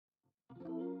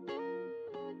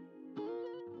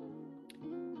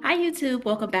Hi YouTube,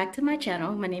 welcome back to my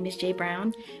channel. My name is Jay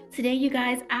Brown. Today you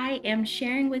guys, I am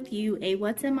sharing with you a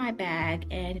what's in my bag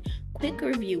and quick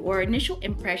review or initial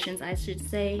impressions I should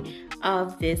say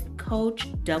of this Coach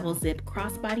double zip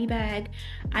crossbody bag.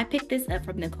 I picked this up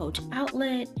from the Coach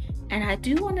outlet and I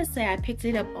do want to say I picked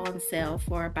it up on sale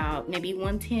for about maybe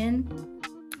 $110.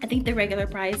 I think the regular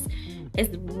price is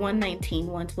 $119,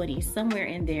 $120, somewhere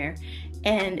in there.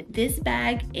 And this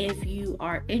bag, if you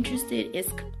are interested, is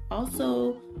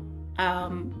also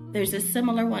there's a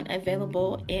similar one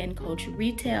available in Coach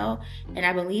retail, and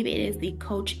I believe it is the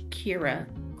Coach Kira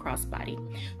crossbody.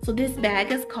 So this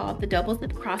bag is called the double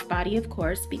zip crossbody, of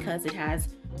course, because it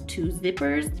has two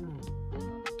zippers,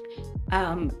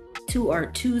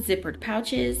 two zippered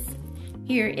pouches.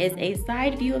 Here is a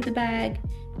side view of the bag,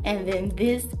 and then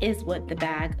this is what the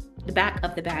back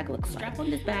of the bag looks like. The strap on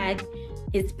this bag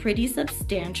is pretty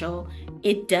substantial.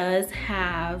 It does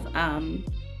have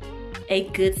a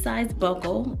good size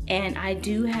buckle, and I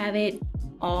do have it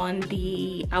on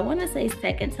the, I want to say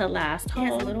second to last hole.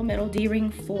 It has a little metal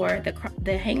D-ring for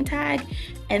the hang tag,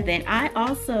 and then I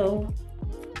also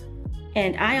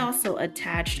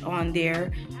attached on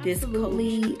there this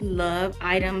Absolutely love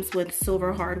items with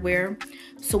silver hardware.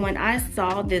 So when I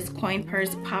saw this coin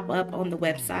purse pop up on the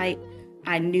website,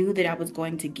 I knew that I was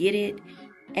going to get it,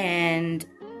 and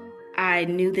I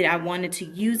knew that I wanted to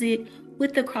use it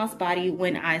with the crossbody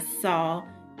when I saw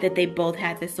that they both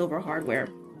had the silver hardware.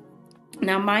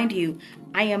 Now mind you,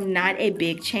 I am not a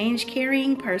big change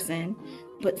carrying person,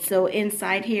 but so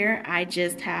inside here I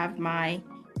just have my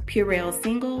Purell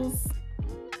singles,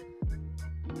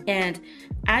 and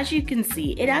as you can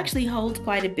see, it actually holds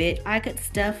quite a bit. I could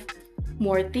stuff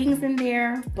more things in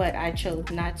there, but I chose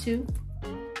not to.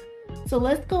 So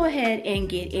let's go ahead and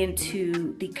get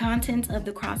into the contents of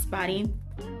the crossbody.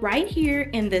 Right here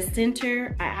in the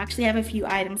center, I actually have a few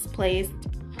items placed.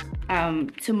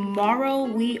 Tomorrow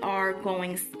we are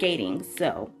going skating.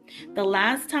 So the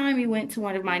last time we went to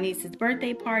one of my niece's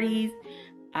birthday parties,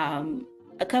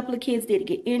 a couple of kids did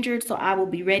get injured, so I will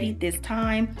be ready this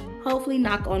time. Hopefully,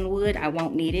 knock on wood, I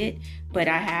won't need it, but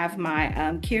I have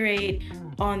my Curate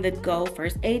on the go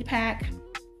first aid pack.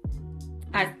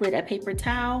 I slid a paper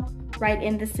towel right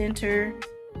in the center,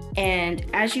 and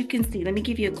as you can see, let me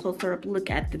give you a closer up look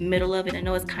at the middle of it. I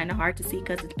know it's kind of hard to see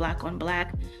because it's black on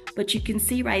black, but you can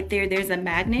see right there, there's a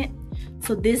magnet.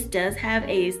 So this does have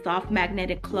a soft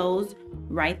magnetic close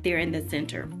right there in the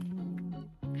center.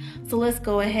 So let's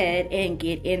go ahead and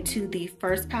get into the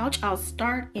first pouch. I'll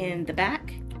start in the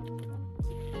back.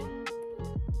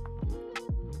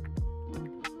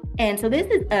 And so this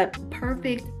is a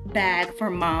perfect bag for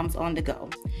moms on the go.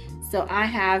 So I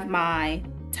have my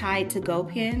Tide to Go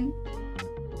pen.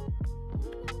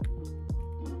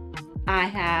 I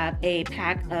have a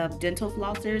pack of dental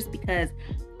flossers because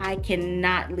I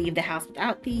cannot leave the house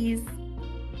without these.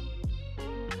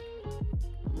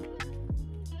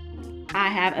 I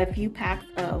have a few packs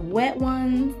of wet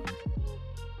ones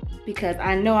because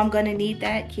I know I'm gonna need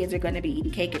that. Kids are gonna be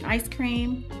eating cake and ice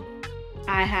cream.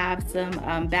 I have some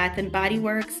Bath and Body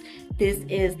Works. This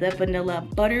is the vanilla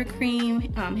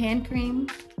buttercream hand cream.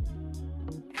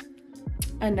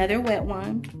 Another wet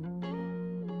one.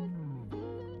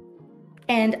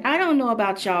 And I don't know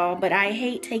about y'all, but I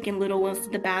hate taking little ones to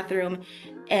the bathroom,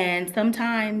 and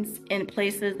sometimes in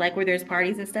places like where there's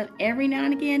parties and stuff, every now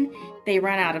and again they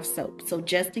run out of soap. So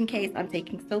just in case, I'm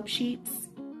taking soap sheets.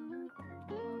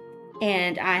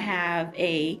 And I have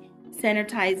a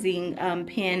sanitizing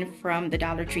pen from the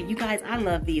Dollar Tree. You guys, I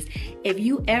love these. If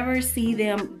you ever see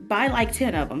them, buy like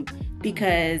 10 of them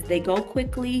because they go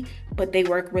quickly, but they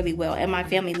work really well. And my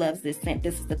family loves this scent.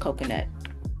 This is the coconut.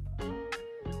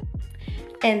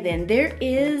 And then there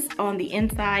is on the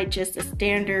inside just a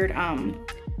standard,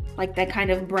 like that kind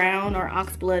of brown or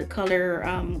oxblood color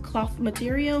cloth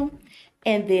material.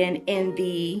 And then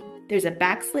there's a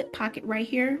back slip pocket right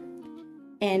here.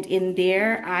 And in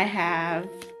there I have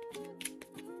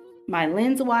my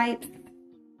lens wipes.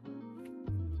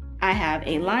 I have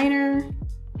a liner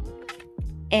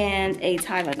and a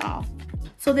Tylenol.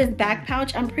 So this back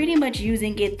pouch, I'm pretty much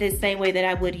using it the same way that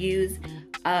I would use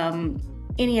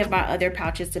any of my other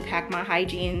pouches to pack my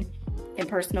hygiene and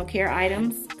personal care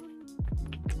items.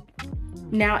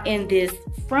 Now in this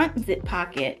front zip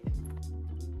pocket,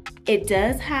 it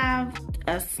does have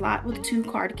a slot with two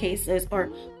card cases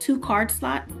or two card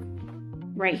slots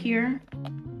right here.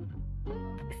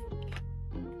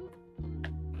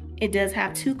 It does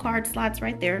have two card slots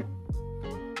right there.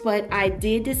 But I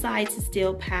did decide to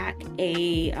still pack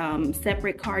a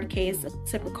separate card case, a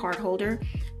separate card holder.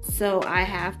 So I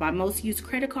have my most used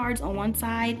credit cards on one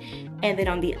side, and then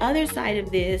on the other side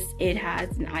of this, it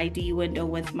has an ID window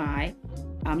with my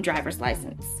driver's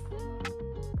license.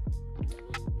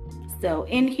 So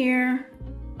in here,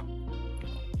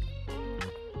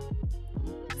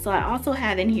 so I also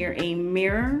have in here a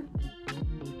mirror,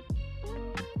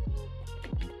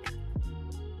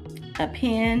 a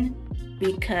pen,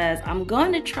 because I'm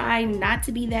going to try not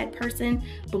to be that person,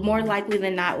 but more likely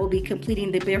than not will be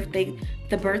completing the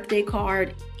birthday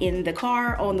card in the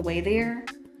car on the way there.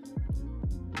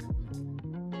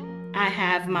 I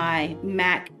have my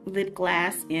MAC lip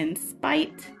gloss in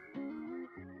Spite.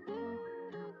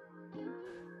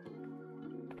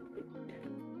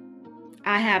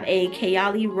 I have a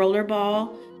Kayali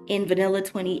rollerball in Vanilla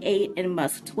 28 and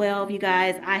Musk 12. You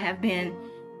guys, I have been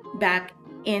back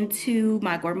into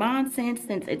my gourmand scent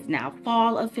since it's now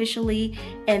fall officially.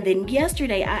 And then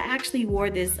yesterday I actually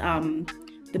wore this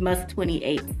the Musk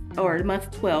 28 or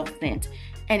Musk 12 scent,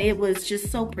 and it was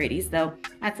just so pretty. So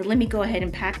I said, let me go ahead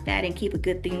and pack that and keep a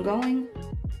good thing going.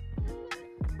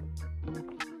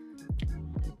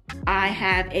 I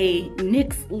have a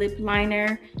NYX lip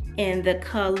liner in the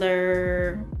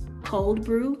color Cold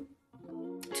Brew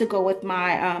to go with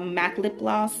my MAC lip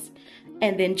gloss.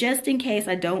 And then just in case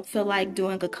I don't feel like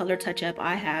doing a color touch-up,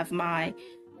 I have my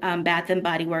Bath &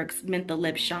 Body Works Menthol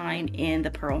Lip Shine in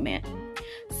the Pearl Mint.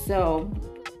 So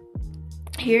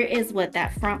here is what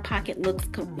that front pocket looks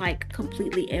like,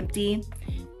 completely empty.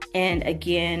 And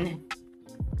again,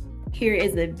 here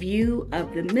is a view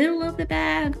of the middle of the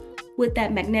bag with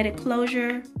that magnetic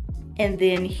closure. And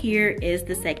then here is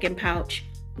the second pouch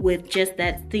with just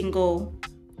that single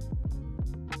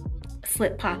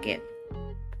slip pocket.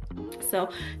 So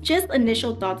just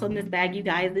initial thoughts on this bag, you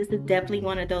guys. This is definitely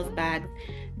one of those bags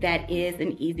that is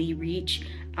an easy reach.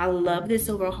 I love this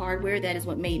silver hardware. That is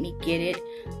what made me get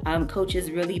it. Coach has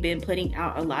really been putting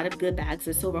out a lot of good bags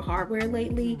of silver hardware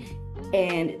lately,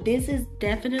 and this is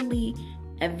definitely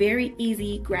a very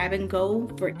easy grab and go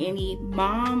for any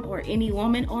mom or any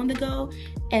woman on the go.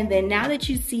 And then now that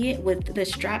you see it with the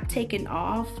strap taken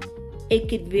off, it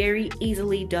could very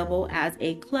easily double as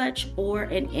a clutch or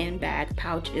an in-bag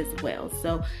pouch as well.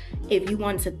 So if you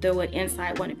want to throw it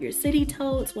inside one of your city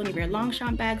totes, one of your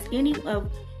Longchamp bags,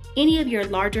 any of your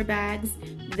larger bags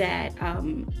that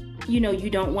you know you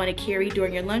don't want to carry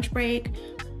during your lunch break,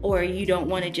 or you don't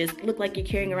want to just look like you're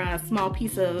carrying around a small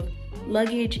piece of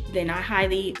luggage, then I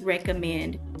highly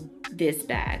recommend this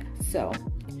bag. So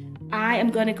I am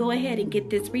going to go ahead and get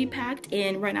this repacked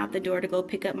and run out the door to go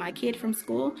pick up my kid from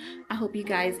school. I hope you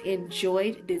guys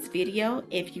enjoyed this video.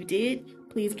 If you did,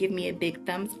 please give me a big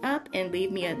thumbs up and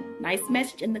leave me a nice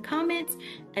message in the comments,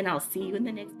 and I'll see you in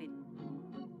the next video.